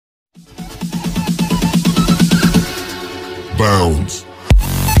bounds.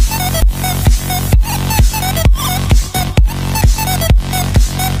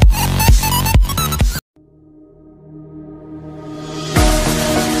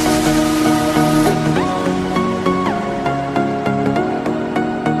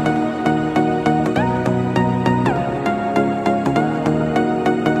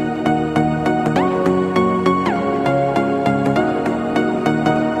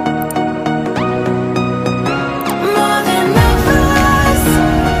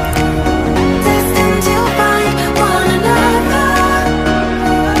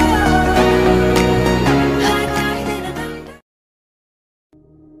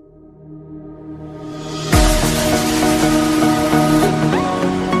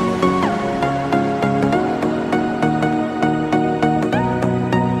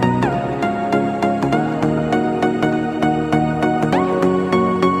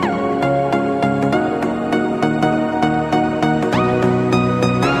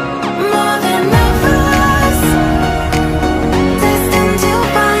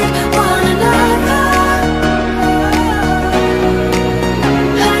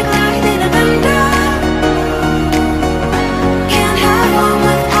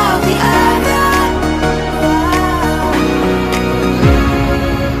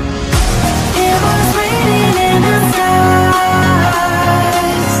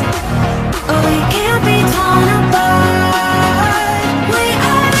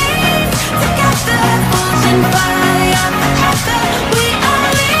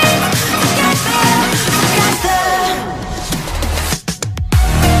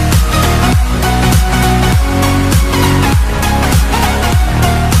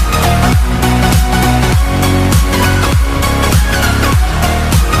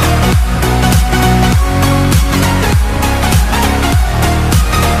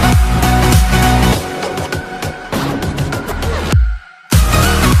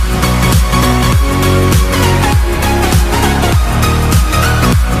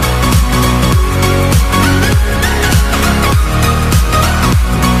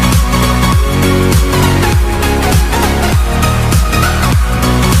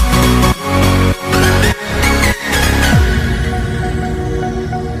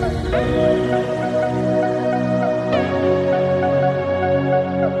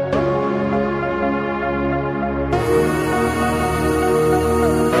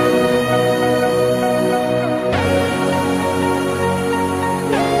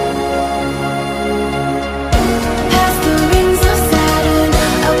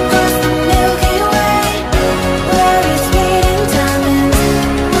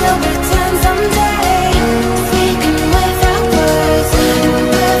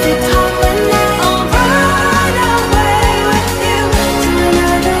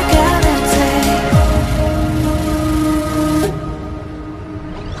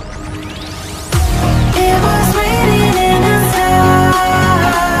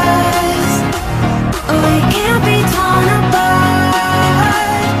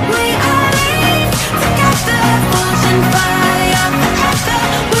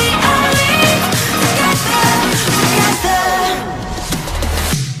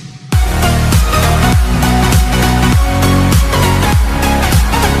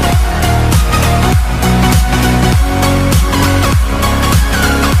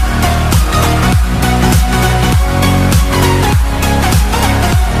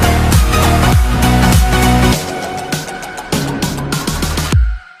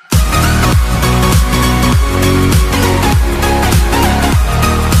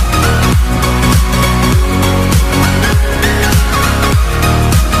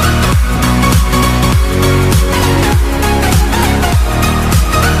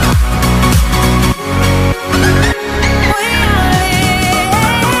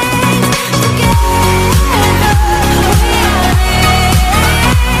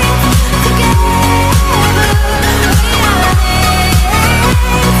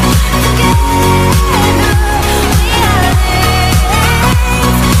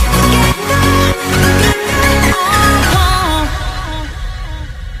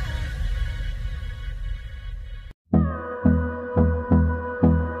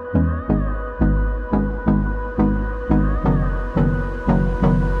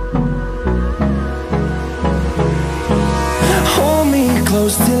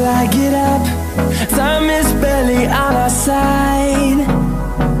 close till I get up. Time is barely on our side.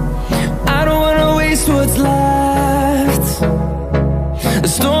 I don't wanna waste what's left.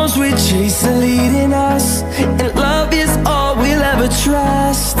 The storms we chase are leading us, and love is all we'll ever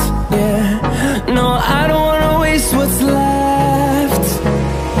trust. Yeah, no, I don't wanna waste what's left.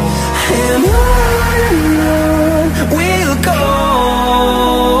 And on we'll go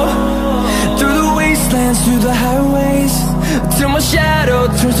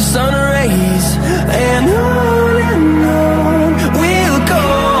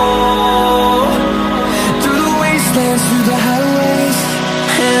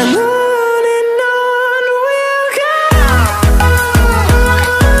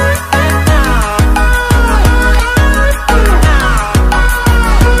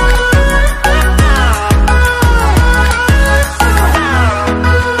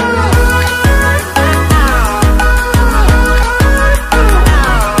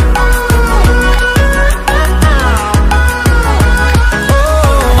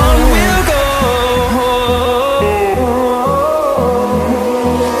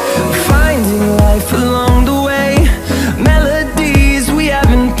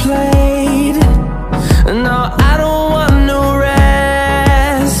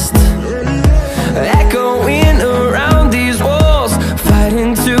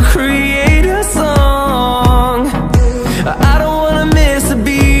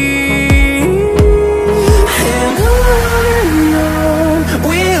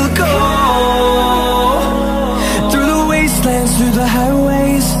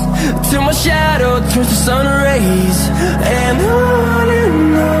sun rays, and on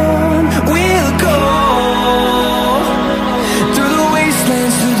we'll go, through the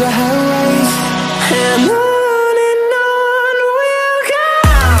wastelands, through the highways, and on we'll go.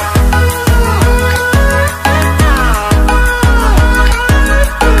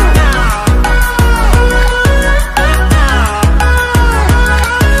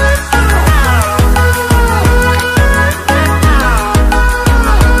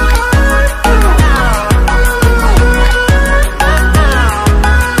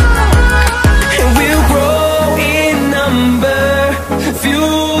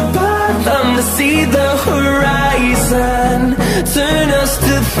 See the horizon, turn us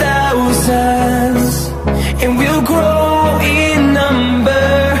to thousands, and we'll grow in number,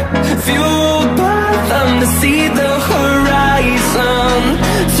 fueled by them to see the horizon,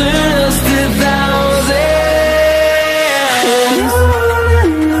 turn us to thousands, and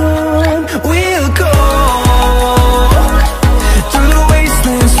on we'll go, through the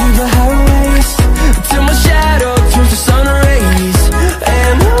wastelands, through the highways, till my shadow turns to sun rays,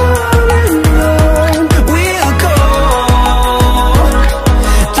 and on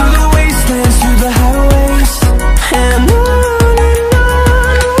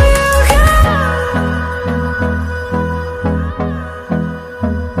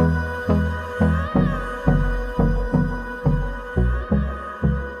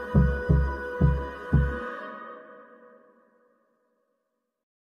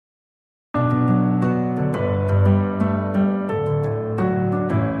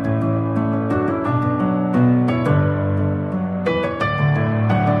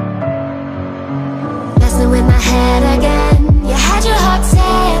with my head, I